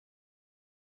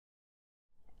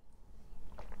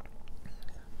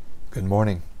Good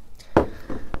morning.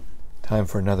 Time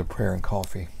for another prayer and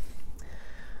coffee.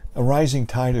 A rising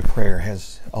tide of prayer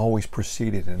has always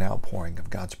preceded an outpouring of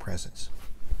God's presence.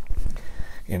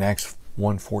 In Acts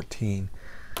 1:14,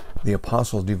 the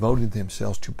apostles devoted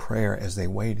themselves to prayer as they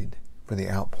waited for the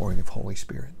outpouring of Holy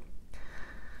Spirit.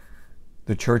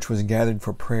 The church was gathered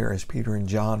for prayer as Peter and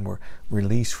John were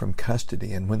released from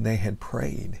custody, and when they had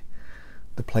prayed,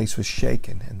 the place was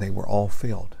shaken and they were all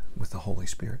filled with the Holy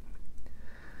Spirit.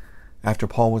 After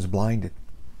Paul was blinded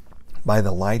by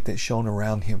the light that shone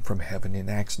around him from heaven in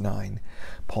Acts 9,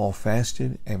 Paul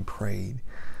fasted and prayed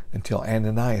until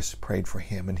Ananias prayed for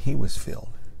him, and he was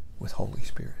filled with Holy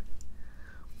Spirit.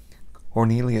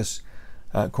 Cornelius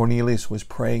was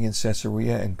praying in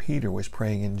Caesarea, and Peter was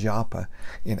praying in Joppa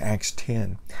in Acts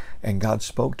 10, and God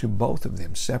spoke to both of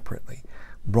them separately,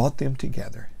 brought them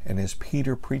together, and as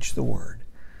Peter preached the word,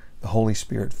 the Holy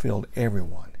Spirit filled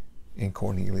everyone in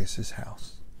Cornelius'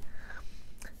 house.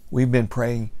 We've been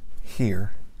praying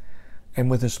here and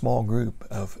with a small group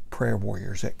of prayer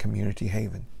warriors at Community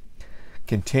Haven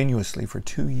continuously for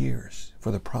 2 years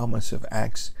for the promise of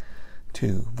Acts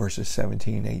 2 verses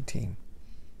 17 and 18.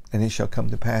 And it shall come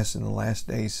to pass in the last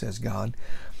days, says God,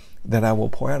 that I will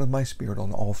pour out of my Spirit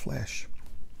on all flesh.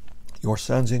 Your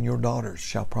sons and your daughters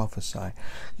shall prophesy.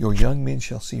 Your young men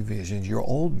shall see visions. Your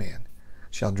old men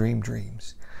shall dream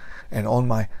dreams. And on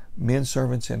my men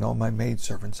servants and on my maid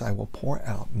servants I will pour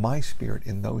out my Spirit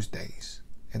in those days,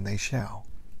 and they shall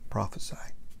prophesy.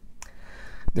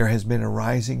 There has been a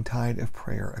rising tide of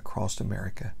prayer across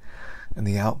America, and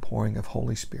the outpouring of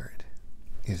Holy Spirit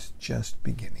is just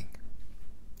beginning.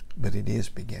 But it is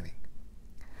beginning.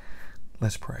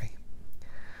 Let's pray.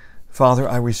 Father,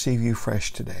 I receive you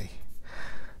fresh today.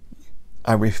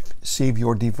 I receive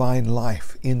your divine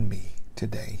life in me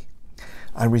today.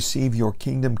 I receive your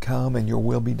kingdom come and your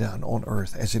will be done on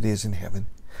earth as it is in heaven.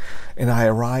 And I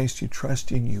arise to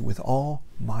trust in you with all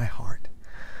my heart.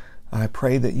 I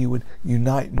pray that you would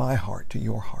unite my heart to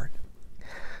your heart.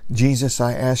 Jesus,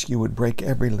 I ask you would break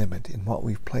every limit in what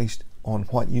we've placed on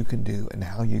what you can do and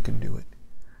how you can do it.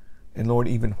 And Lord,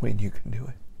 even when you can do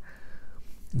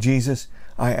it. Jesus,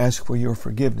 I ask for your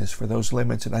forgiveness for those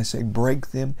limits, and I say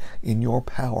break them in your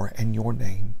power and your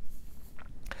name.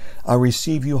 I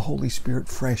receive you, Holy Spirit,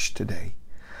 fresh today.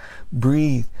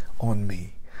 Breathe on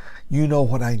me. You know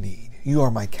what I need. You are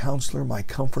my counselor, my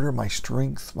comforter, my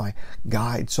strength, my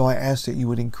guide. So I ask that you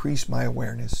would increase my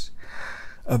awareness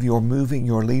of your moving,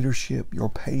 your leadership, your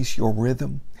pace, your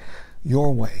rhythm,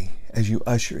 your way as you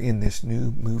usher in this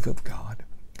new move of God.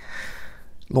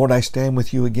 Lord, I stand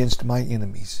with you against my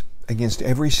enemies, against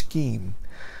every scheme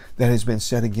that has been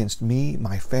set against me,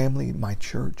 my family, my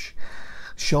church.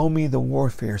 Show me the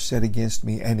warfare set against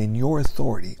me, and in your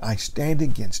authority I stand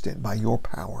against it by your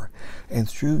power and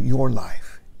through your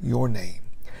life, your name.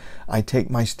 I take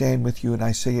my stand with you, and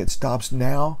I say it stops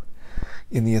now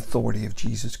in the authority of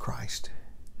Jesus Christ.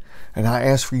 And I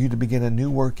ask for you to begin a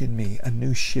new work in me, a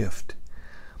new shift,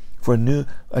 for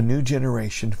a new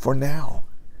generation, for now,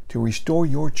 to restore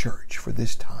your church for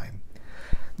this time.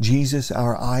 Jesus,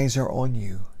 our eyes are on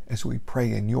you as we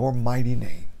pray in your mighty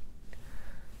name.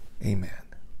 Amen.